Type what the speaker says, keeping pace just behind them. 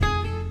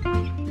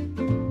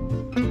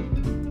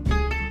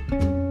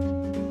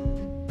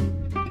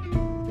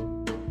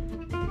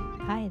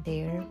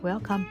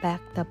welcome back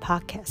to the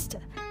podcast.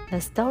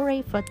 The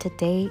story for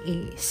today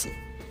is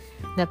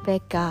The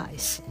Bad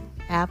Guys,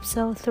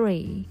 Episode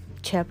 3,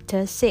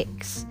 Chapter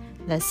 6,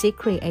 The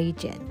Secret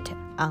Agent,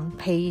 on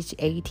page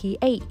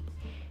 88.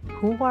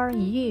 Who are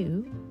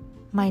you?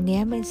 My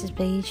name is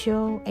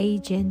Special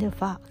Agent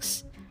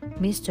Fox,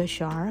 Mr.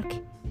 Shark,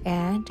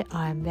 and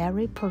I'm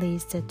very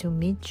pleased to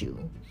meet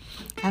you.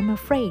 I'm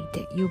afraid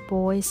you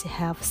boys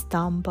have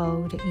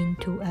stumbled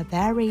into a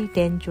very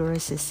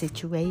dangerous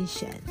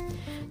situation.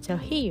 So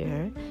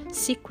here,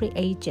 secret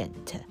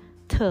agent,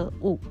 特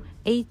务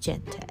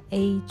agent,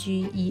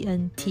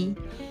 A-G-E-N-T,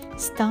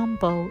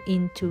 stumble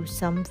into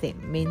something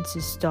means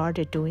start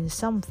doing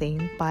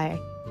something by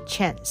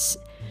chance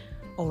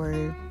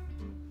or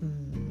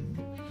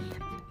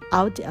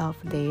out of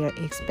their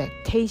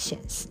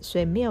expectations. 所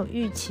以没有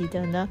预期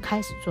的呢，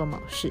开始做某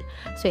事。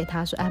所以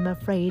他说 I'm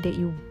afraid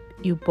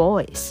you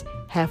boys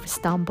have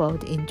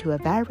stumbled into a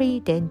very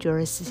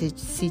dangerous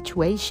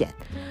situation.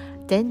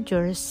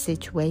 Dangerous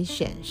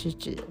situation 是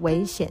指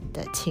危险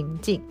的情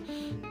境。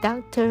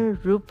Dr.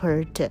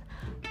 Rupert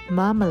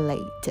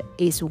Marmalade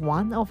is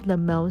one of the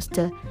most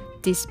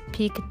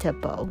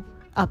despicable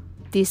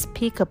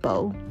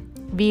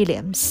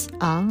villains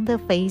on the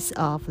face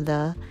of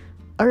the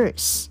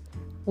earth.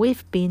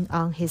 We've been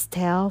on his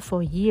tail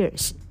for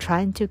years,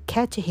 trying to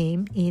catch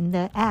him in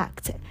the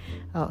act.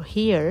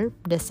 Here,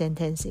 the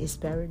sentence is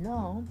very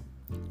long.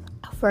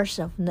 First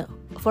of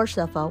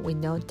all, we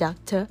know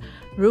Dr.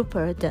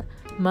 Rupert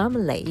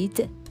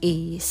Marmalade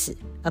is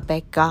a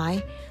bad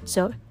guy.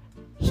 So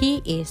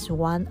he is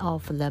one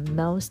of the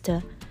most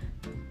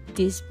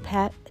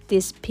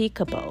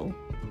despicable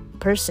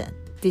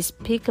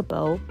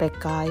bad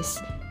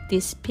guys,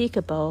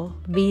 despicable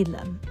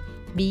villain.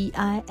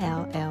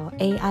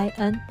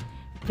 V-I-L-L-A-I-N.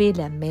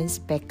 Villain means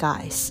bad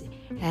guys.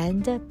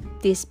 And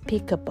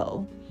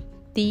despicable,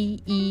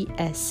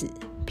 D-E-S-P-I-C-A-B-L-E.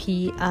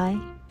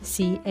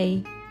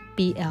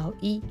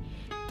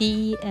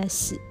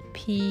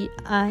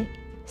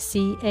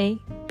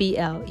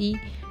 D-E-S-P-I-C-A-B-L-E.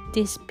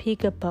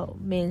 Despicable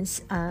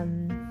means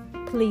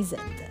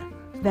unpleasant,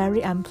 very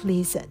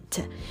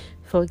unpleasant.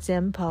 For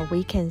example,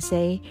 we can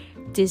say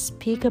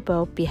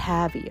despicable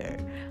behavior,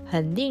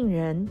 很令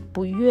人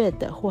不悦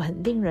的或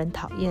很令人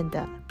讨厌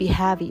的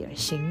behavior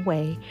行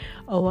为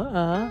or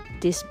a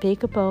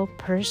despicable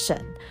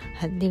person,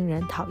 很令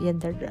人讨厌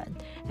的人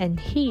And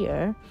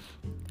here,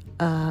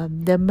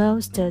 the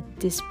most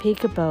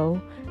despicable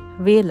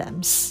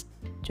villains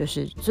就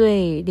是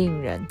最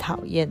令人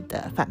讨厌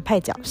的反派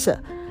角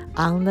色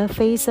on the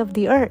face of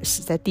the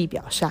earth 在地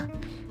表上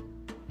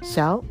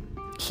So,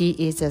 he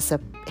is a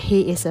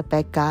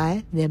bad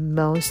guy, the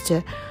most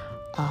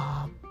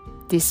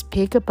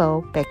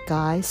despicable bad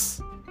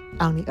guys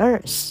on the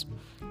earth.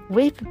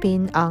 We've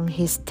been on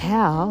his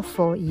tail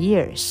for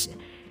years.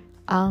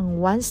 On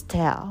one's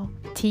tail,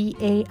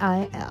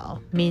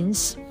 T-A-I-L,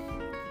 means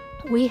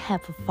we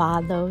have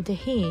followed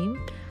him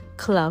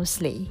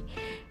closely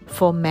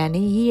for many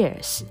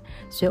years.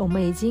 所以我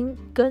们已經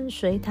跟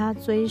隨他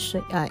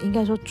應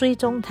該說追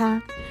蹤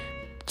他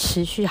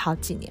持續好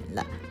幾年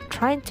了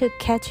Trying to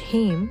catch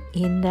him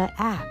in the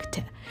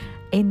act.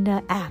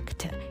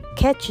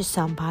 Catch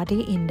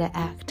somebody in the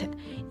act.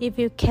 If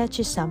you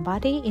catch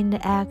somebody in the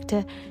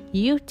act,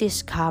 you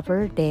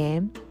discover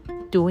them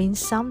doing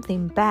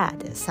something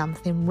bad,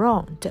 something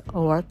wrong,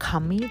 or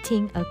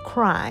committing a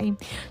crime.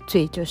 所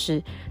以就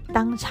是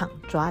当场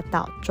抓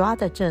到，抓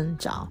得正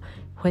着。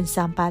When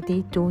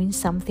somebody doing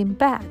something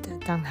bad,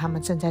 当他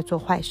们正在做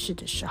坏事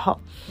的时候。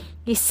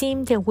It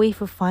seemed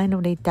we've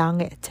finally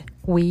done it.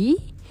 We?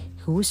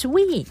 Who's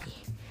we?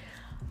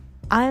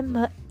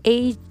 I'm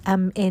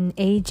an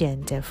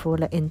agent for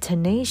the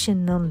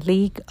International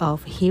League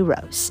of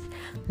Heroes.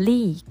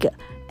 League,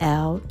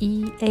 L-E-A-G-U-E,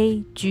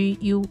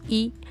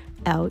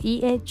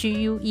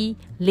 L-E-A-G-U-E,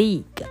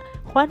 League.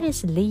 What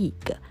is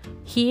League?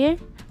 Here,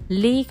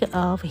 League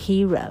of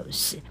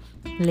Heroes.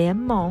 联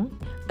盟,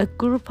 a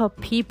group of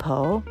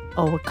people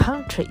or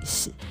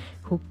countries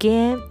who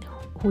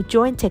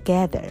join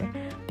together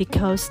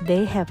because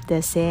they have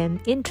the same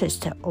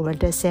interest or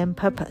the same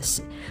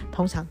purpose.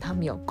 通常他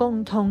们有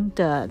共同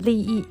的利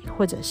益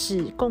或者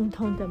是共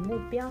同的目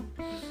标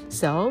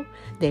So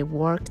they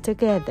work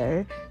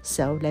together,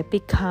 so they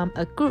become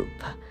a group.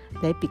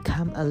 They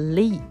become a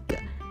league,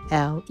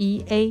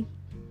 L-E-A-G-U-E,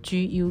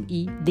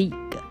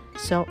 league.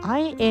 So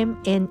I am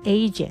an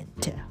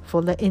agent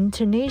for the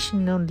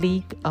International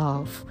League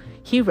of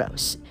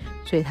Heroes.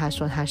 所以他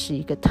说他是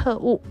一个特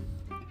务，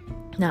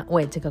那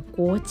为这个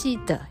国际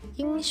的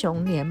英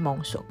雄联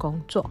盟所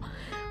工作。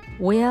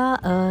We are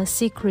a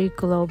secret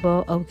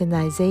global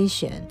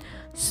organization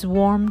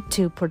sworn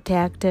to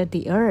protect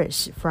the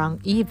earth from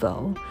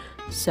evil.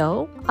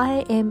 So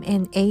I am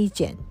an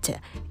agent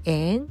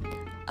and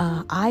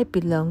I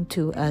belong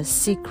to a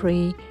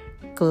secret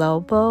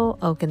global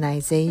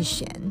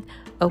organization.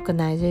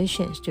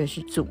 Organization 就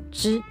是组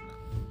织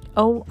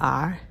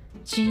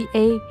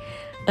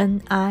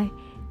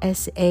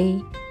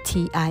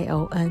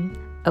O-R-G-A-N-I-S-A-T-I-O-N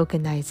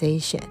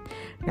Organization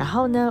然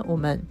后呢我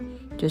们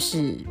就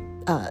是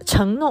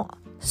承诺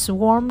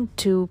swarm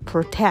to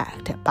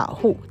protect 保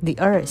护 the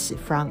earth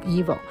from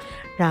evil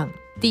让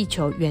地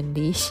球远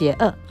离邪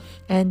恶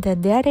and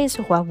that is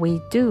what we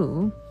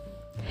do.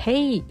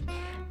 Hey,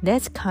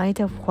 that's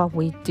kind of what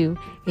we do,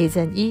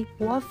 isn't it,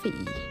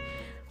 Wolfie?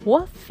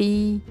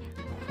 Wolfie,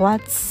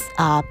 what's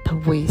up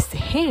with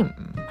him?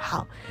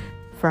 好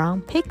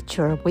From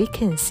picture, we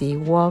can see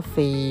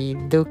Wolfie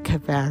look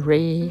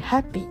very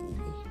happy.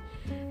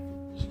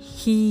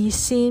 He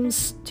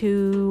seems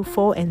to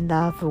fall in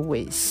love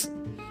with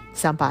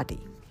somebody.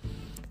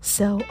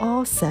 So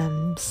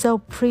awesome, so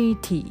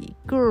pretty.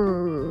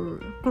 Grr.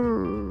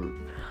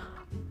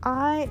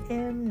 I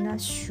am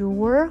not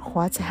sure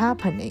what's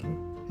happening.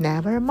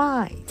 Never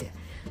mind.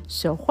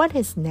 So what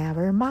is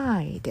never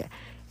mind?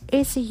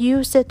 It's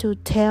used to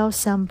tell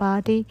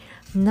somebody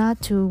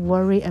not to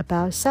worry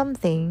about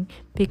something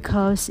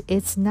because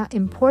it's not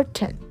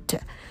important.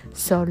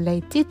 So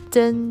they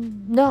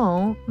didn't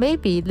know.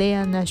 Maybe they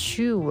are not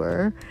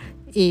sure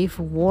if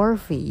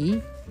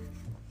Wolfie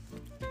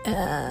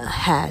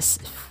had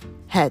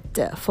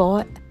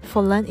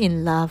fallen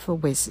in love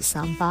with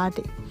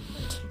somebody.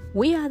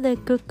 We are the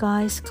Good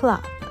Guys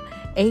Club,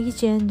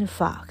 Agent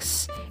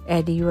Fox,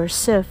 at your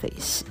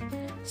service.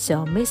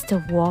 So Mr.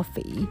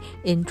 Wolfie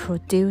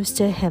introduced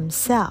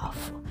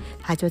himself.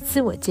 他就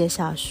自我介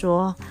绍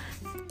说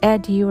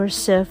At your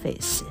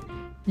service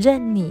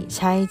任你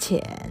差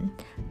遣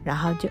然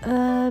后就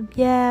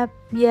yep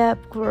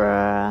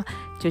girl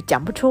就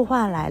讲不出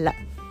话来了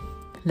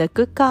The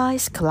Good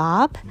Guys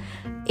Club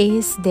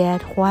Is that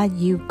what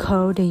you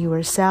called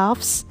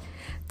yourselves?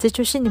 这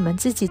就是你们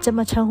自己这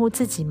么称呼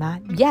自己吗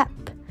Yep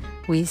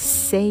We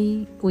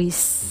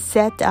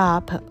sat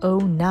up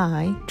all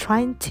night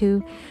trying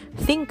to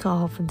think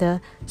of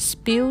the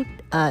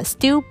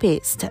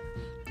stupidest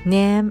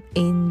name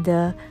in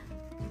the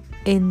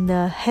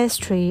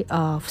history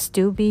of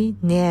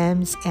stupid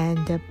names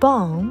and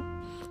boom,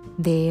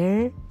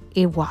 there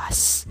it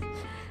was.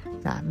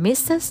 那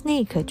Mr.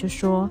 Snake 就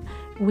说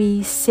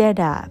We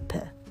sat up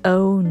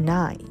all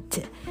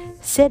night.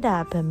 Sit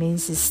up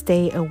means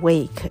stay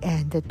awake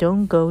and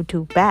don't go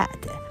to bed.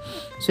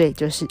 所以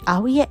就是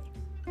熬夜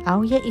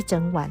一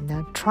整晚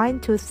呢 trying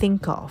to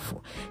think of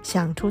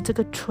想出这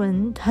个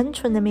很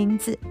蠢的名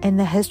字 and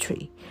the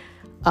history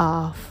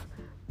of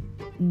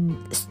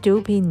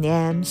stupid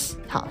names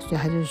好，所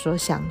以他就说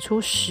想出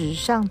史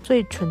上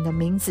最蠢的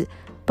名字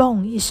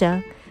嘣一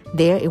声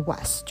there it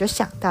was 就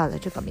想到了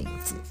这个名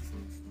字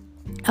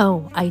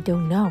Oh, I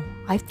don't know.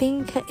 I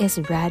think it's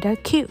rather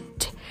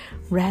cute.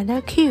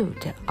 Rather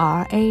cute.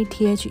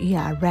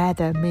 R-A-T-H-E-R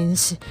Rather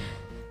means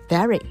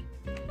very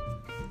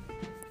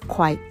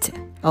quite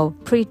or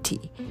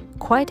pretty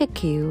quite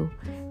cute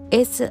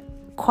it's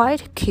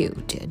quite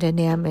cute the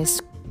name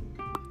is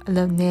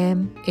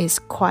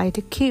quite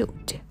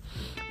cute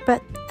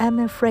but I'm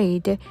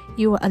afraid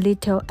you are a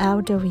little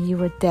out of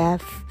your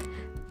depth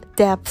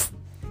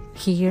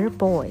here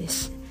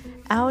boys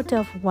out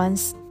of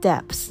one's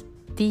depth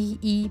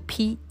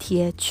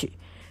D-E-P-T-H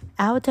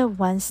out of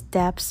one's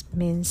depth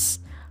means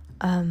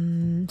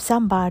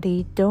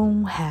somebody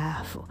don't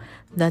have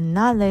the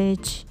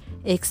knowledge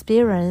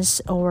experience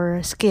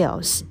or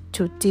skills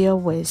to deal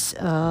with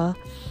a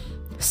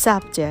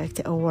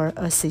subject or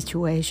a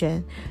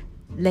situation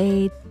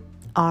they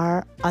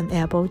are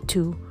unable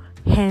to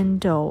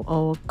handle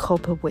or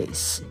cope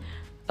with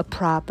a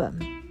problem.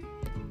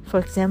 For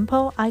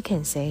example, I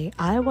can say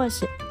I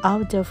was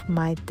out of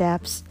my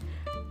depth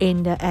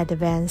in the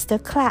advanced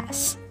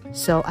class,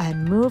 so I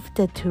moved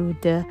to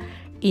the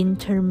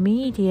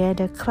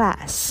intermediate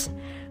class.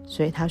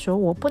 所以他说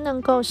我不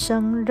能够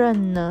胜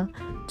任呢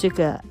这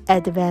个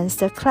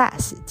advanced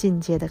class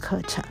进阶的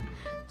课程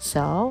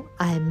So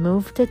I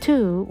moved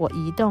to 我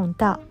移动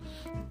到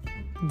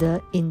the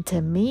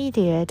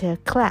intermediate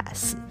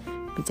class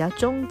比较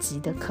中级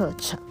的課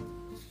程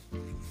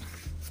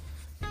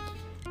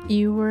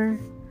You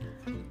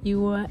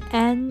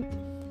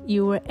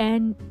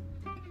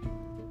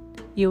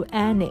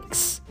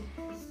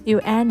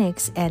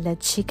annex at the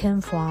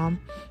chicken farm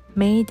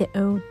made the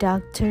old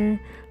doctor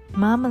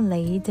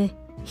marmalade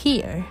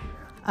here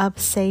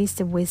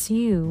obsessed with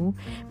you,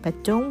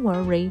 but don't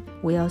worry,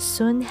 we'll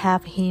soon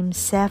have him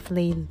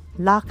safely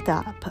locked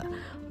up,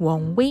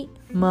 won't we,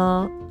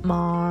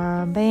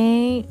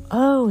 Marvin?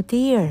 Oh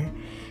dear,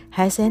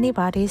 has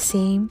anybody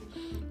seen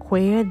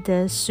where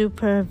the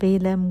super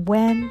villain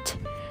went?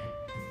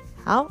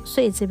 好，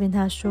所以这边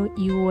他说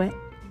your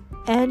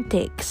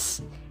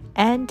antics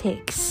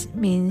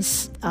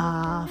means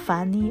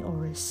funny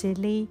or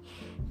silly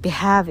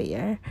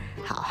behavior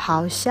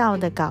好笑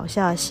的搞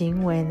笑的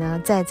行为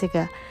呢在这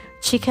个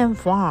chicken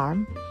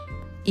farm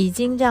已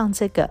经让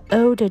这个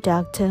old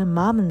Dr.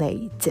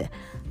 Marmalade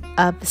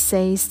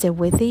obsessed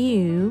with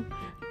you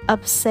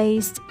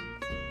obsessed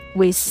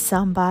with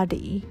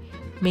somebody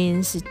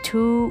means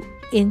too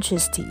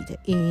interested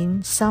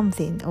in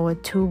something or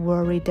too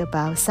worried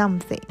about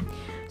something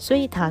所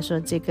以他说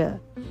这个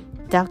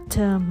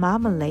Dr.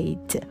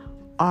 Marmalade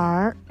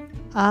are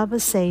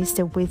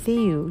obsessed with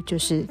you 就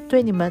是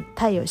对你们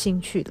太有兴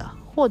趣了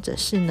或者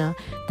是呢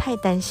太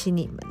担心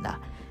你们了。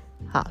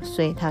好，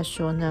所以他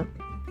说呢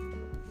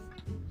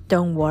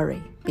Don't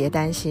worry， 别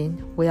担心，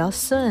 We'll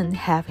soon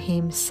have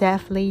him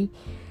safely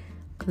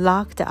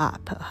locked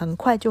up， 很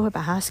快就会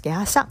把他给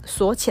他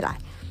锁起来。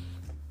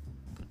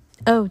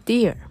 Oh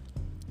dear,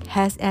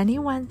 has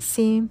anyone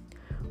seen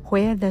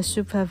where the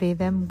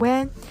supervillain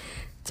went？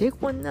 结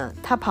果呢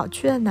他跑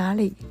去了哪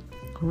里？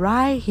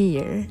 Right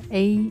here,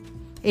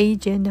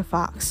 Agent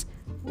Fox.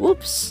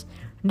 Oops,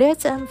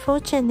 that's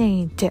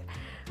unfortunate.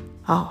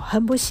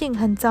 很不幸，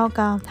很糟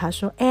糕。他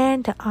说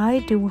And I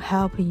do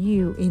hope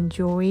you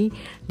enjoy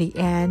the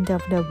end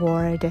of the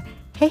world.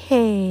 Hey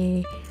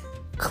hey,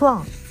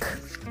 clunk.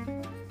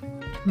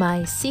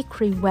 My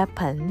secret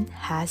weapon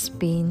has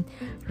been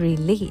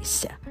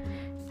released.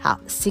 好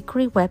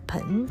secret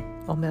weapon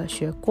我们有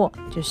学过，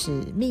就是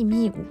秘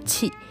密武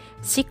器。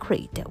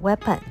 Secret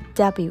weapon,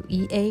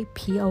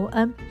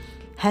 W-E-A-P-O-N,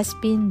 has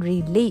been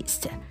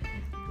released.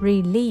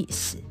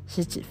 Release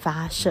是指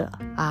发射，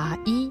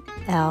 R-E-L-E-A-S-E.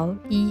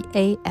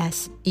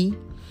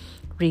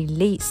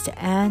 Released,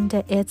 and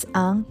it's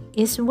on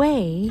its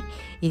way.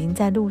 已经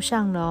在路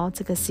上了哦，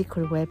这个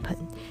secret weapon.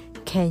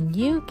 Can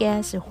you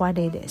guess what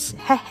it is?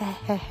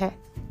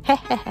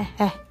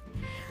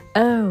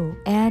 Oh,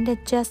 and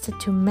just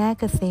to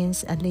make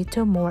things a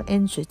little more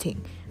interesting,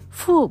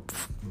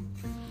 Poof!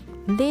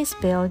 This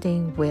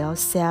building will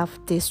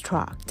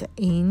self-destruct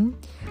in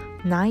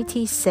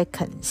 90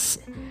 seconds.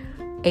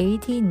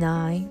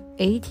 89,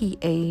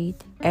 88,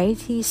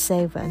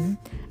 87,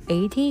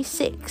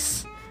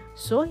 86.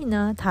 所以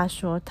呢，他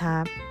说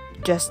他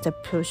just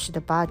push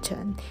the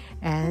button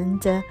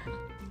and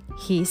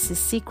his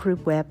secret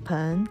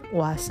weapon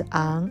was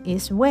on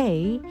its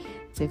way.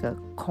 这个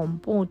恐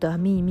怖的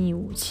秘密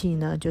武器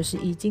呢，就是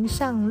已经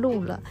上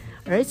路了，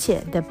而且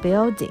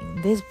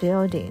this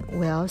building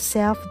will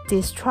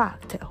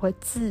self-destruct 会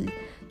自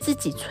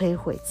己摧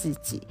毁自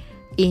己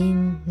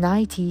in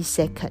 90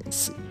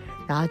 seconds，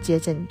 然后接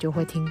着你就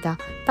会听到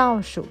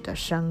倒数的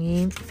声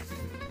音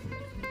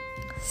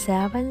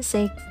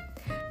 76,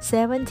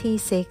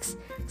 76,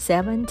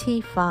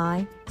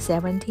 75,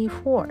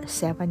 74,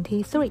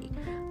 73.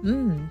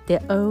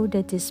 They're all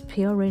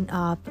disappearing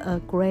up a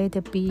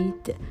great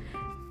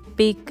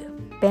big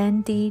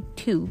bendy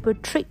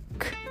tube trick.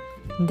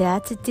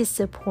 That's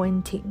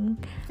disappointing.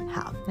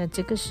 好，那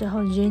这个时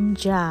候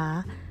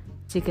Jinja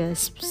这个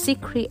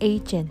secret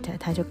agent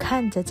他就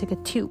看着这个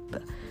tube，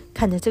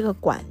 看着这个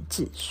管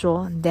子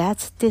说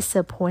That's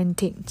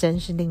disappointing， 真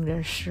是令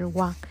人失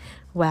望。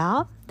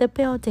Well, the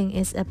building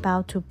is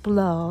about to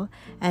blow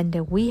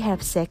and we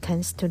have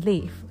seconds to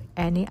leave.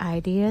 Any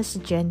ideas,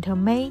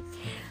 gentlemen?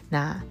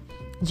 那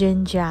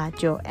Jinja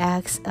就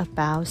asks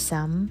about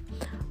some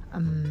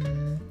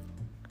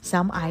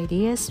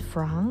ideas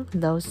from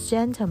those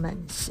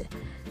gentlemen.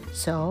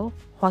 So,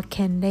 what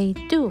can they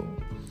do?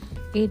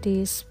 It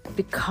is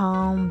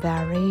become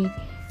very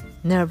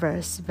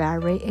nervous,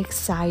 very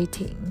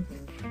exciting.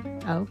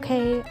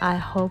 Okay, I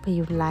hope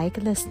you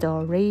like the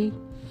story.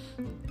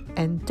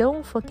 And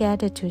don't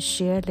forget to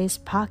share this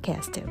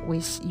podcast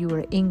with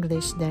your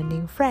English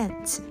learning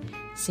friends.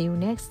 See you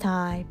next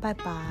time. Bye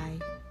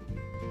bye.